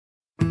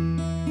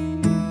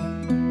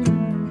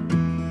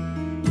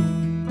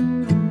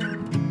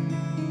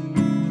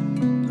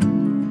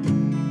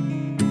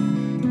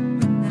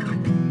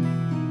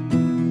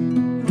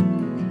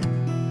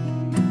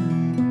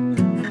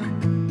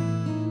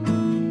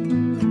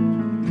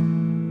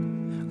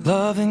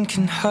Loving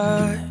can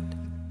hurt.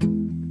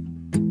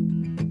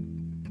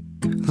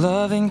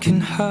 Loving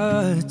can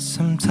hurt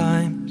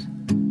sometimes,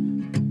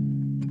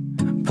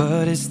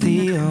 but it's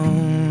the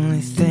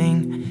only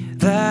thing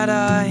that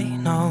I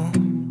know.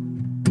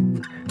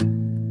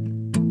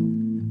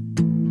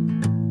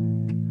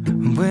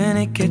 When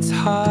it gets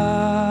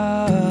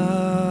hard,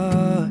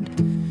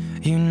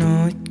 you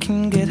know it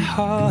can get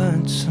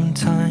hard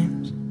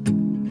sometimes.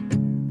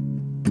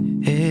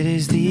 It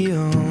is the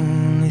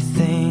only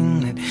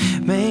thing that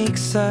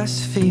makes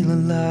us feel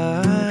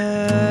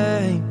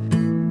alive.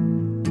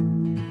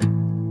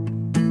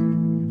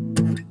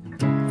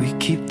 We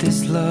keep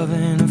this love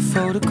in a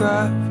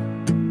photograph.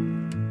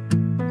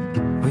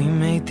 We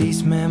made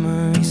these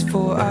memories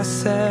for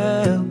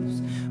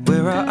ourselves,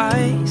 where our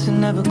eyes are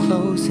never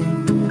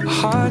closing, our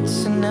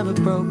hearts are never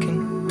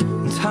broken,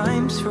 and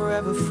time's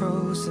forever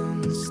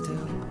frozen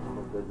still.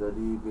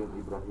 Ghazali bin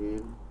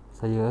Ibrahim.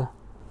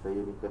 Saya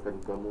nikahkan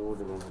kamu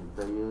dengan adik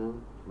saya,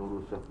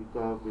 Nurul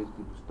binti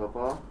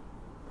Mustafa,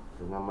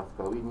 dengan mas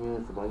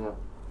kawinnya sebanyak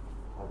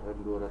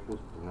RM200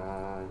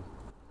 tunai.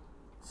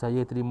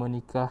 Saya terima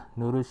nikah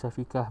Nurul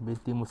Syafiqah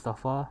binti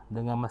Mustafa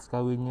dengan mas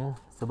kawinnya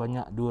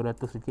sebanyak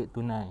RM200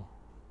 tunai.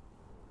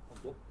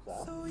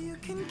 So you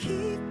can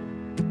keep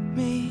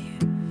me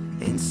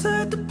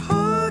inside the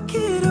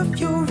pocket of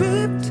your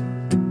ripped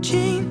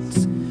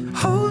jeans,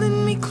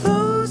 holding me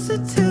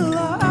closer till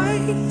our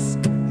eyes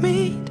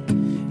meet.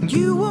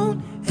 You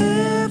won't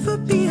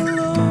ever be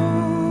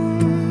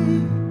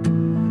alone.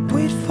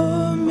 Wait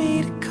for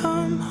me to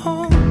come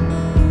home.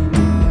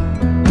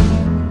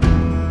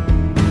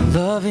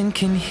 Loving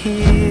can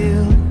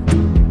heal.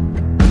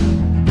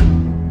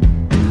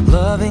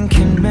 Loving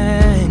can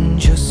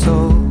mend your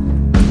soul.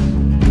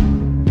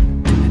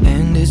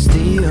 And it's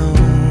the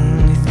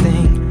only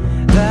thing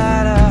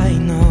that I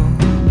know.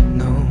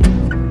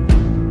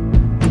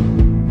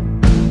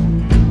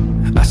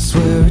 I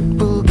swear it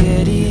will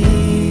get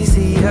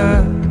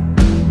easier.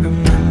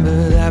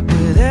 Remember that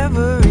with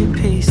every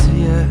piece of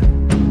you.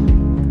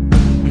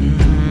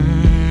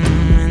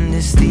 And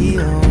it's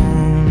the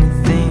only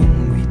thing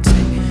we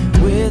take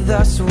with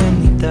us when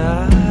we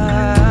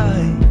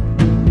die.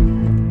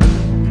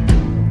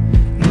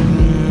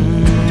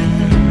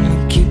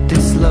 Keep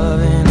this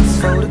love in its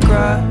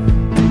photograph.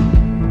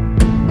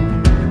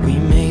 We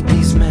made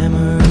these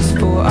memories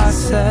for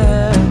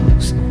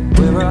ourselves,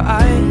 where our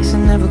eyes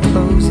are never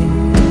closing,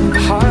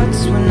 our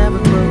hearts were never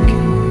broken,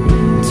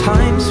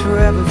 time's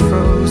forever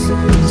frozen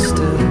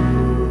still.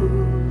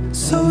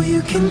 So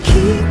you can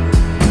keep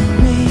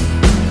me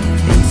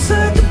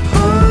inside the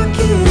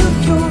pocket of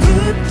your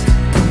ripped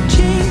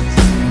jeans,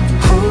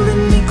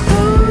 holding me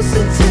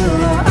closer till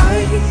our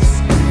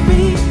eyes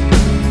meet.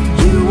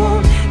 You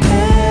won't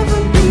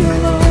ever be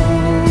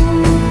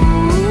alone.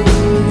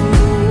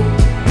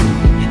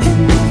 And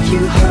if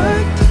you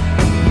hurt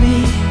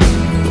me,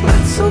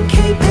 that's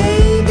okay,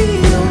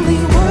 baby. Only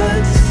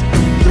words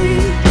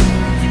bleed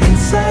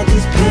inside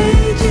these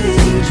pages.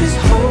 You just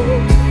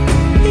hold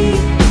me.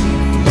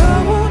 I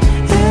won't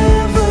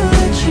ever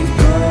let you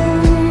go.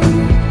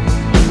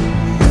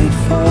 Wait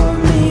for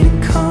me to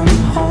come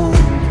home.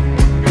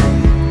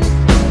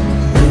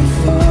 Wait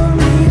for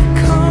me to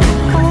come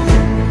home.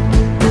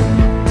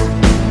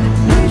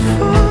 Wait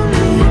for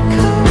me to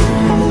come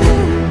home.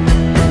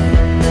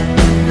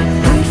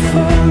 Wait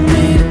for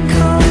me to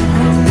come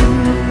home.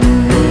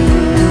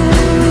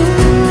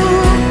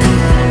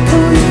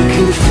 Oh, you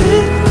can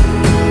fit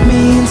me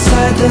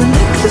inside the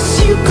necklace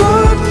you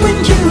got when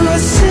you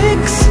were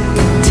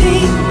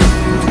 16,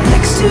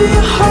 next to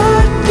your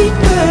heartbeat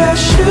where I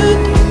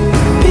should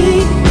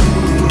be.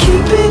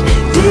 Keep it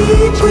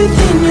deep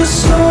within your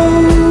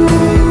soul.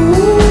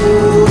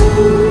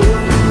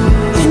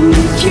 And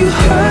if you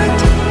hurt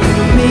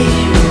me,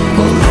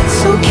 well, that's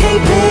okay,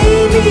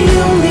 baby.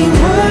 Only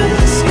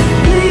words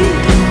bleed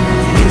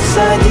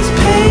inside these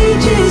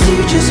pages. You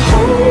just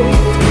hold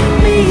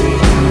me.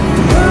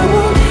 I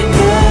won't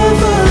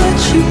ever let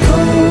you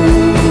go.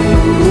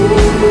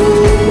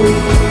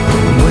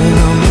 When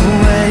I'm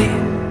away,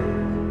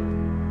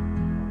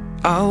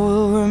 I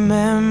will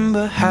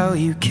remember how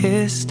you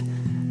kissed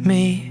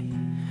me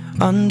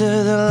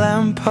under the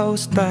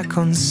lamppost back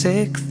on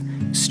 6th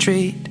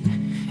Street,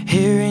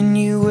 hearing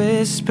you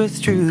whisper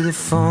through the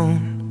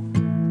phone.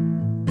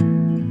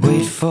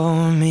 Wait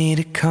for me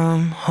to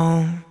come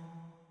home.